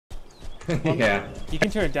Yeah. You can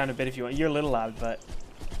turn it down a bit if you want. You're a little loud, but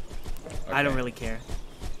Okay. I don't really care.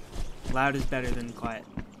 Loud is better than quiet.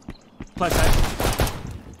 Plus,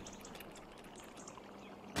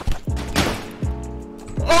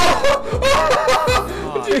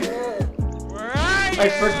 Where are you? I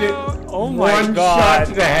freaking oh my one god! shot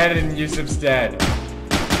to the head and Yusuf's dead.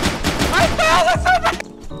 I fell!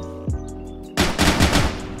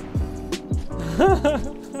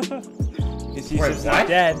 It's Is Wait, Yusuf's what? not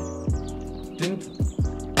dead? Didn't.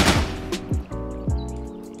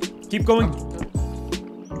 Keep going.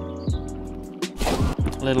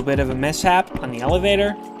 A little bit of a mishap on the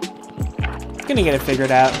elevator. Gonna get it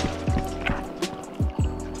figured out.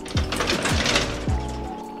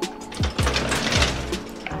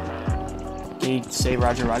 Can you say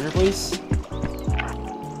Roger, Roger, please?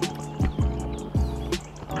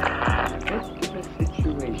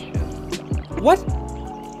 What?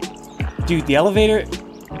 Dude, the elevator...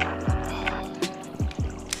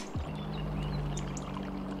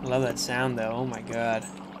 I love that sound, though. Oh my god.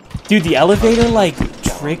 Dude, the elevator, like,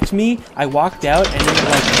 tricked me. I walked out, and then,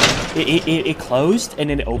 it closed, and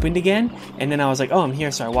then it opened again. And then I was like, oh, I'm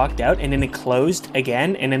here. So I walked out, and then it closed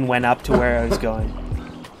again, and then went up to where I was going.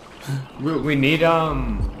 We need, I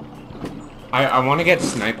want to get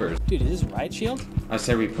snipers. Dude, is this riot shield? I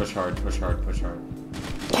say we push hard, push hard, push hard.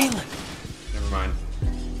 Caitlin! Never mind.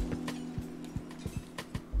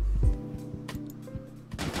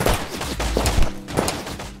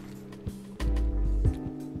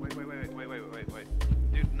 Wait.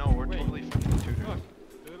 Dude, no, we're totally fucking Intruder. Look,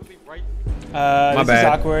 literally right. This bad. is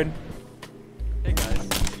awkward. Hey guys.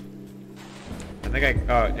 I think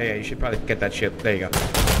oh, yeah, you should probably get that ship. There you go.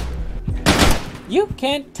 You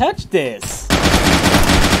can't touch this!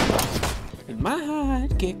 In my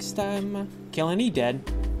heart, kickstart killing, he dead.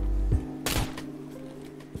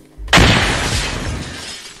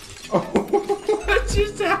 Oh, what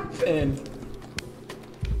just happened?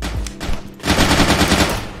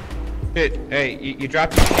 Dude, hey, you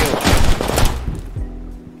dropped your shield.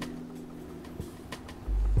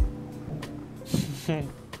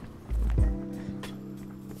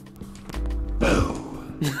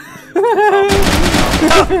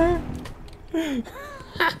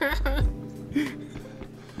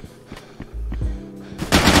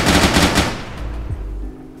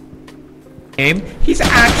 Game? He's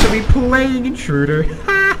actually playing Intruder.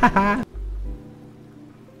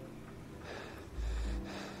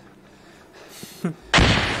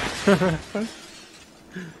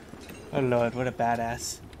 Oh lord, what a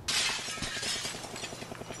badass.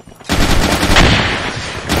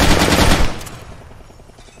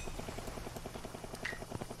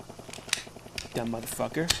 Dumb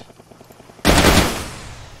motherfucker.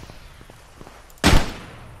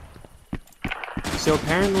 So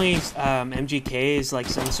apparently, MGK is like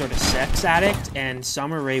some sort of sex addict, and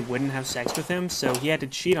Summer Rae wouldn't have sex with him, so he had to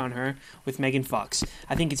cheat on her with Megan Fox.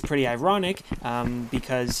 I think it's pretty ironic,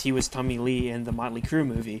 because he was Tommy Lee in the Motley Crue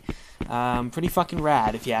movie. Pretty fucking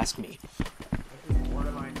rad, if you ask me.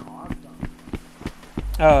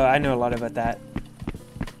 Oh, I know a lot about that.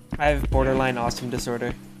 I have borderline awesome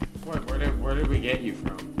disorder. Where did we get you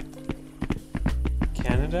from?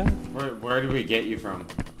 Canada? Where did we get you from?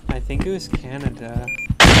 I think it was Canada.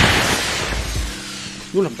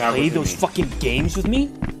 You wanna That play wasn't those me. fucking games with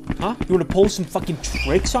me? Huh? You wanna pull some fucking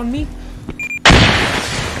tricks on me?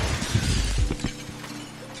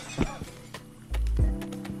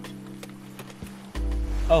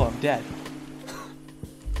 Oh, I'm dead.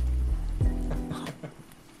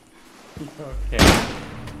 Okay.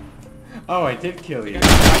 Oh, I did kill you.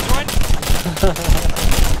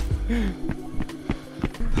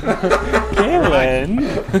 Kaylin!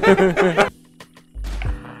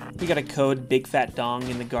 We got a code big fat dong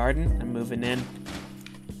in the garden. I'm moving in.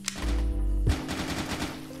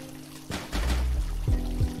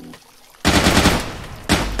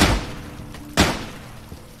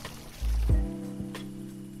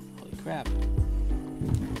 Holy crap.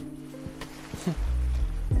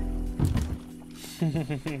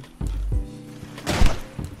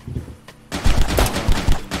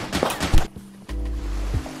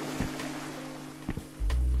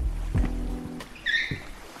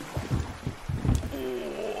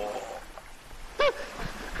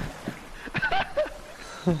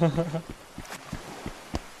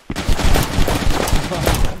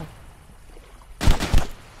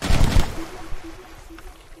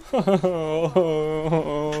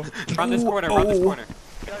 Run this corner, run this corner.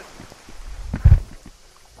 Guys.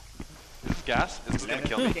 This is gas? Is this gonna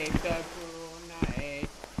kill me?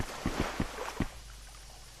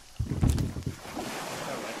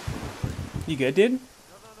 You good, dude?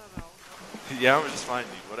 Yeah, I'm just fine,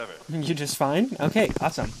 dude. Whatever. You're just fine? Okay,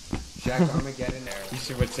 awesome. Jack Armageddon there. You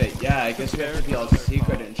should would say, yeah, I guess we have to be all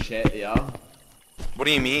secret and shit, yeah. What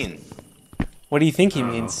do you mean? What do you think he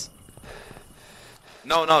means?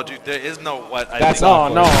 No, dude. There is no what. That's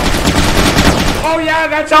awkward. No. Oh yeah,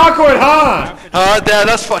 that's awkward, huh? Yeah,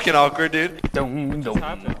 that's fucking awkward, dude.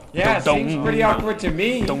 Yeah, seems pretty awkward to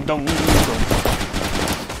me.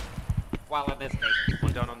 While in this case.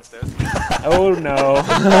 One down on the stairs. Oh no.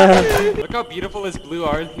 Look how beautiful his blue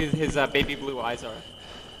eyes, his baby blue eyes are.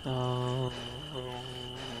 Oh.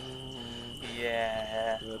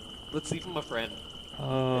 Yeah. Let's leave him a friend.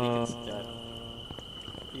 Oh.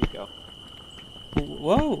 Here you go.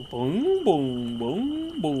 Whoa. Boom, boom,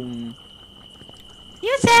 boom, boom.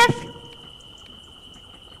 Yusuf!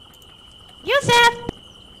 Yusuf!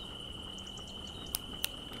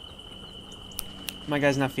 My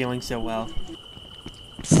guy's not feeling so well.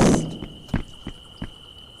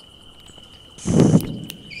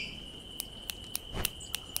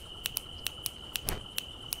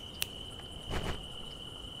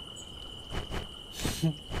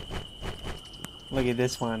 Look at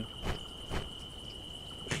this one.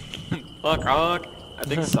 Honk, honk. I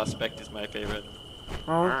think Suspect is my favorite.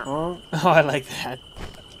 Oh, I like that.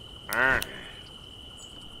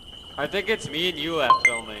 I think it's me and you left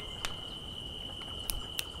only.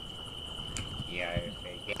 You're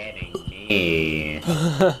forgetting me.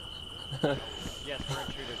 Yes, we're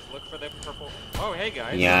intruders. Look for the purple. Oh, hey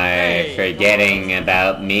guys. You're Hey, forgetting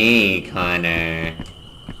about me, Connor.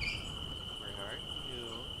 Where are you?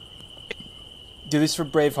 Do this for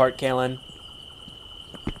Braveheart, Kalen.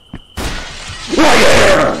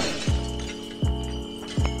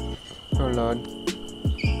 Oh lord.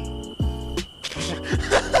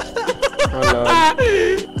 Oh lord.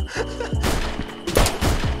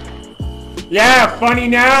 Yeah, funny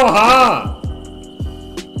now, huh?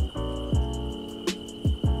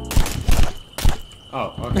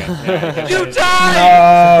 Oh, okay. Yeah, You yeah.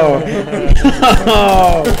 died!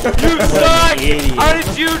 No! You suck! idiot. How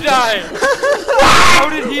did you die? How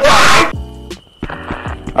did he die?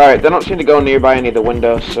 Alright, they don't seem to go nearby any of the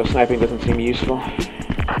windows, so sniping doesn't seem useful.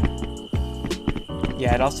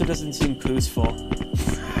 Yeah, it also doesn't seem pooseful.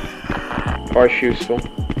 Or shoesful.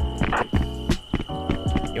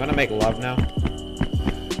 You wanna make love now?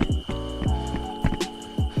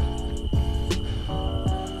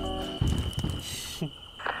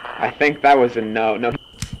 I think that was a no. No.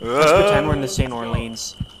 Let's pretend we're in the St.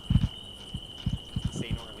 Orleans.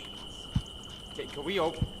 St. Orleans. Okay, can we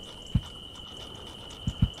open?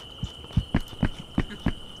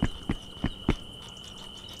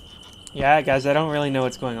 Yeah, guys, I don't really know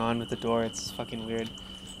what's going on with the door. It's fucking weird.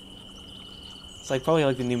 It's like probably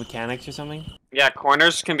like the new mechanics or something. Yeah,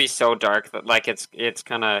 corners can be so dark that like it's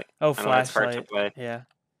kind of Oh, I don't know, it's hard to flashlight. play. Yeah.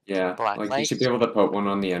 Yeah, Black like you lights? should be able to put one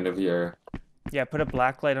on the end of your... Yeah, put a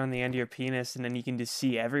black light on the end of your penis and then you can just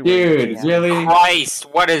see everywhere. Dude, really? Christ,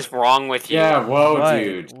 what is wrong with you? Yeah, whoa, What?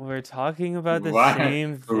 dude. We're talking about the Right,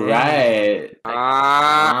 same thing. Right.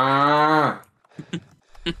 Ah.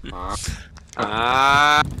 Ah.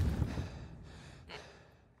 Ah.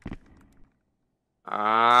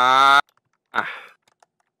 Ah.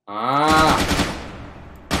 Ah.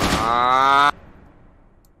 Ah.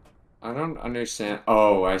 I don't understand.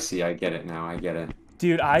 Oh, I see. I get it now. I get it.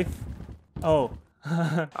 Dude, Oh.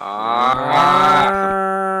 Ah.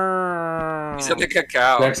 He's at the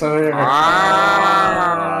cacao. Jack's on the- Ah.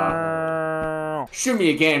 Shoot me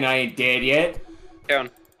again. I ain't dead yet. Down.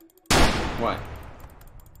 What?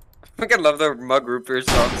 I fucking love the Mug Root Beer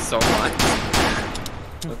song so much.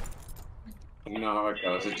 You know how it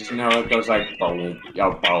goes. It just know it goes like boom,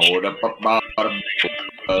 yo, boom, da, ba, ba, da,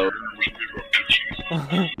 boom.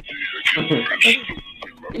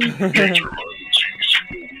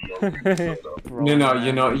 No,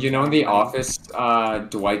 you know in The Office,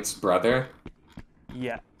 Dwight's brother.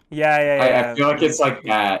 Yeah. Yeah. I feel like it's like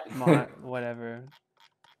that. Whatever.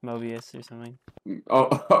 Mobius or something.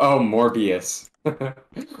 Oh, Morbius.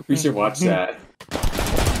 We should watch that.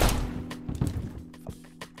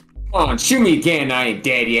 Come on, shoot me again. I ain't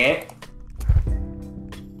dead yet.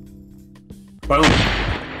 Boom.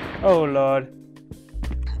 Oh lord.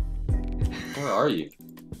 Where are you?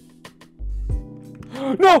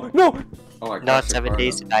 No! Oh, I Not crashed your 7 car.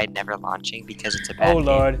 days to die never launching because it's a bad Oh game.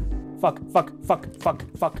 lord. Fuck.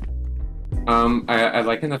 I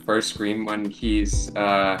like in the first screen when he's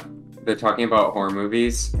they're talking about horror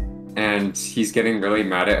movies and he's getting really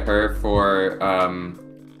mad at her for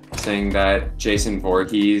saying that Jason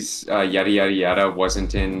Voorhees yada yada yada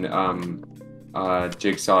wasn't in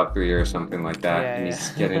Jigsaw 3 or something like that, Yeah, and yeah. he's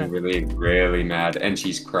getting really, really mad, and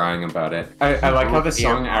she's crying about it. I like how the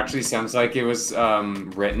song actually sounds like it was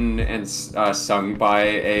written and sung by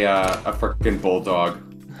a freaking bulldog.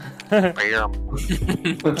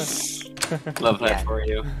 Love that for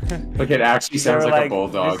you. Like it actually They sounds were like a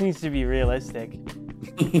bulldog. This needs to be realistic.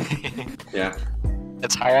 Yeah.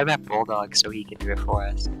 Let's hire that bulldog so he can do it for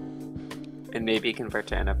us. And maybe convert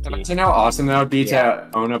to NFT. Imagine how awesome that would be to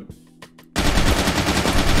own a.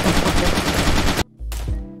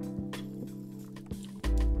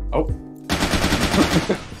 Oh.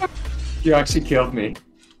 You actually killed me.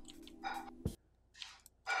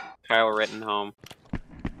 Kyle written home.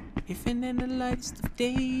 Even in the lightest of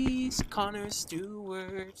days, Connor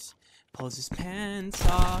Stewart pulls his pants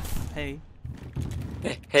off. Hey.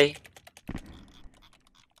 Hey.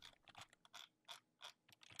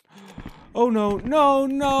 Oh no, no,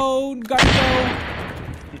 no, gotta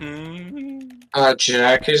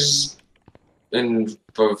Jack is in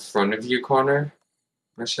front of you, Connor,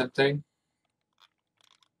 or something.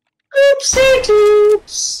 Oopsie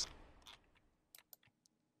doops.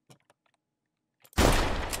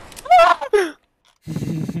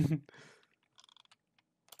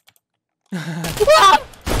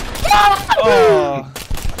 Oh.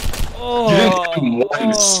 Oh. You didn't hit him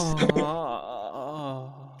once.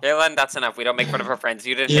 Oh. Kaylin, that's enough. We don't make fun of our friends.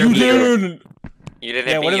 You didn't You hit me. did. You didn't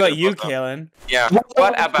Yeah, hit me. what either, about you, both of them. Kaylin? Yeah.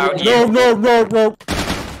 What about you? No, no, no, no. What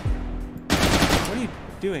are you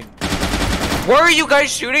doing? Where are you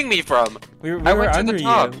guys shooting me from? We I were went to under the you.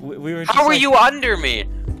 top. We were. How just are like- you under me?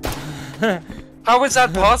 How is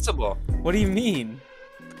that possible? What do you mean?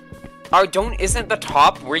 Oh, isn't the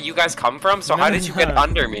top where you guys come from? So No, how did you get no.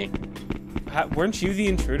 under me? Weren't you the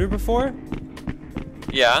intruder before?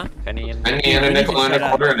 Yeah, Penny and Penny and a You need to nickel and a shut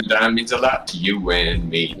up. quarter and a dime means a lot to you and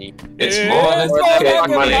me. It's It's more than more pocket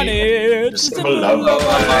than money. money. It's the love of my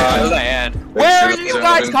life. land. Where are you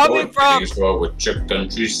guys coming from? With your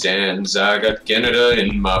country stands, I got Canada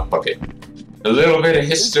in my pocket. A little bit of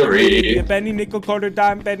history. Penny, nickel, quarter,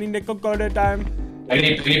 dime. Penny, nickel, quarter, dime.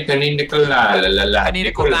 Penny, penny, penny, nickel, la la la la. Penny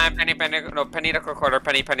nickel dime, penny no, penny nickel quarter,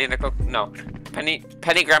 penny nickel, no, penny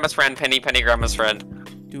grandma's friend, penny grandma's friend.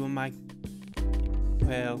 Doing my.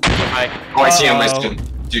 Well. Oh, I see him. I see him.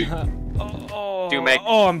 Dude. Oh, Do make-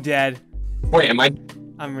 oh, I'm dead. Wait, am I?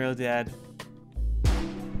 I'm real dead.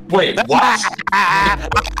 Wait, what?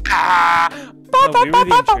 Oh, we were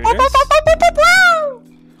the intruders?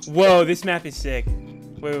 Whoa, this map is sick.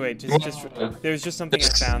 Wait, just there was just something I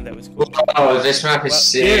found that was cool. Oh, this map is Well,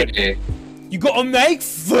 sick. You gotta make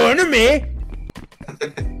fun of me!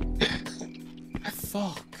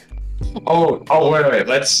 Fuck. Oh, wait.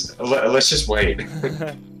 Let's just wait.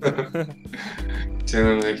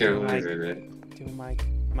 Till make it Do my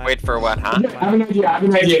Wait for what, huh? I have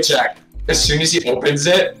an idea, Jack. As soon as he opens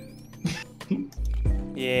it.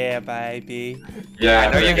 Yeah, baby. Yeah,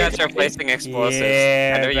 I know you guys are placing explosives.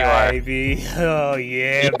 Yeah, I know you are. baby. Oh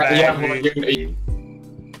yeah, baby.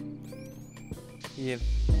 Yeah.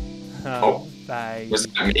 Oh. Baby. Was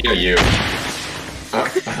that me or you?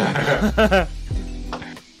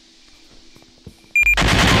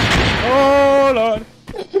 Oh lord.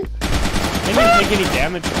 I didn't take any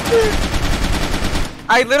damage.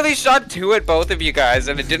 I literally shot 2 at both of you guys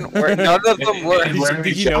and it didn't work. None of them worked.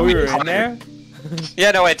 Did you know we were in there?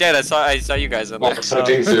 Yeah, no, I did. I saw you guys in there.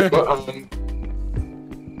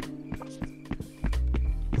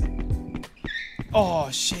 Oh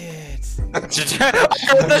shit. I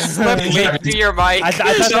heard the slip leak to your mic. I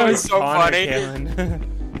thought that was so Connor, funny.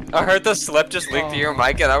 Kaylin. I heard the slip just leak to your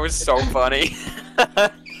mic and that was so funny.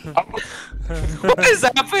 What is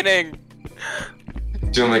happening?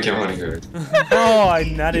 Do make it money good. Oh, I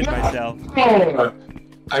nutted myself.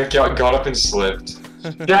 I got up and slipped.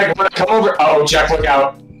 Jack, come over. Oh, Jack, look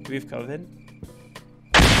out. Do we have COVID?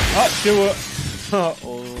 Oh, do it. Oh.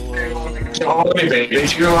 Get all of me, baby.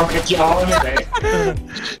 Get all of me, baby.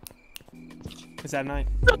 Is that night?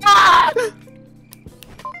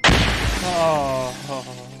 Oh.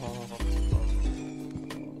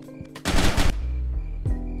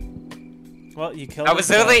 Well, you killed I was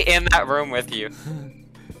yourself. literally in that room with you.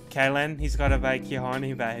 Kylan, he's gotta make you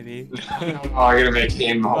horny, baby. Oh, I'm gonna make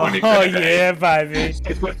him horny. Oh yeah, baby.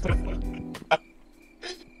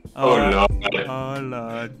 Oh, Lord. Oh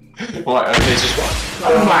lord. What? Okay, just what?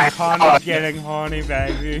 Oh my Connor's God. getting horny,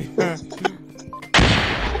 baby.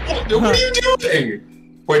 What are you doing?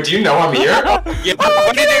 Wait, do you know I'm here? Yeah, what do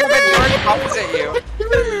you think I've been doing opposite you?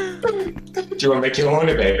 Do you want to make you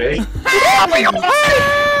horny, baby?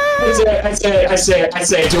 I say,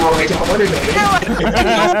 do you want to make you horny, baby?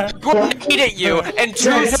 Go eat at you and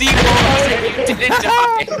 2 sequels and you didn't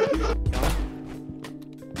die.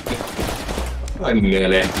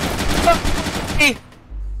 Nearly.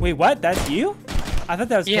 Wait, what? That's you? I thought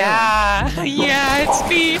that was Yeah, yeah, it's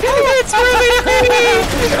me. It's really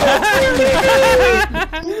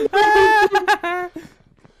me.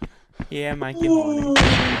 Yeah, Mike, you horny.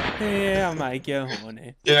 Yeah, Mike, you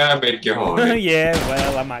horny. Yeah, I made you horny. Yeah,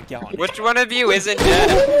 well, I might get horny. Which one of you isn't dead?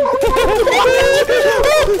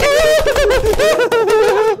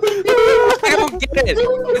 I don't get it.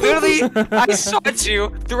 Literally, I shot you,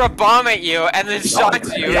 threw a bomb at you, and then shot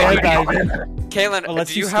you. Yeah, baby. Kaylin, Oh,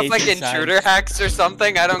 let's do you do have like skates inside. intruder hacks or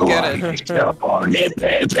something? I don't get it.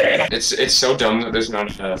 It's so dumb that there's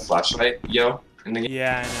not a flashlight, yo, in the game.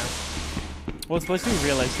 Yeah, I know. Well, it's supposed to be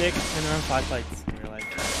realistic, and there are flashlights in real life.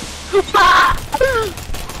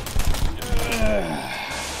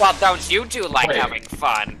 Well, don't you two like Wait. having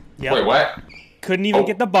fun? Yep. Wait, what? Couldn't even Oh.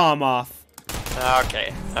 get the bomb off.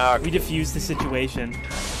 Okay. We defused the situation.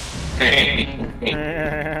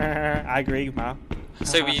 I agree, Mal.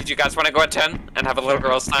 So you guys want to go at 10 and have a little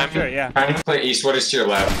girls' time? Sure, yeah. Trying to play East. What is to your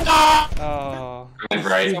left? Oh. And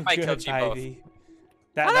right. I killed Good, you both. Ivy.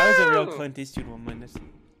 That was a real Hello. Clint Eastwood moment.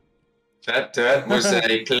 That was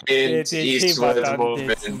a Clint Eastwood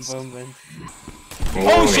moment.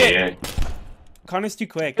 Oh, shit! Yeah. Connor's too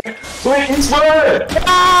quick. Clint Eastwood!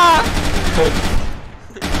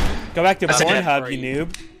 Go back to That's Pornhub, it. you noob.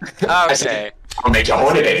 Okay. I'll make you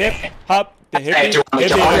horny, baby. Hip, hop, the Hey, hippie, do you want me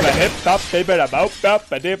to hippie, hold the it? hip, hop, baby, the bout, bop,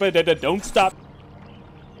 ba dibba, da da, don't stop.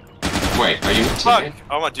 Wait, are you Fuck! teammate?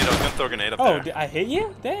 Oh my dude, I was gonna throw a grenade up Oh, there. I hit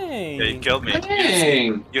you? Dang. Yeah, you killed me.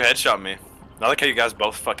 Dang! You headshot me. I like how you guys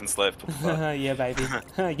both fucking slipped. Yeah, baby.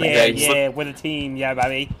 Yeah, you yeah, with a team, yeah,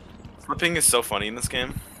 baby. Flipping is so funny in this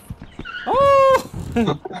game. Oh!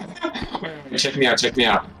 Check me out, check me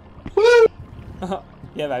out.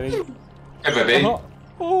 Yeah, baby. Hey, baby.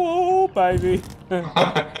 Oh, baby. Oh,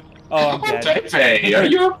 I'm dead. Baby, are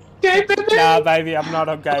you okay, baby? Nah, baby, I'm not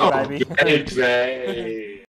okay, Oh, baby. baby.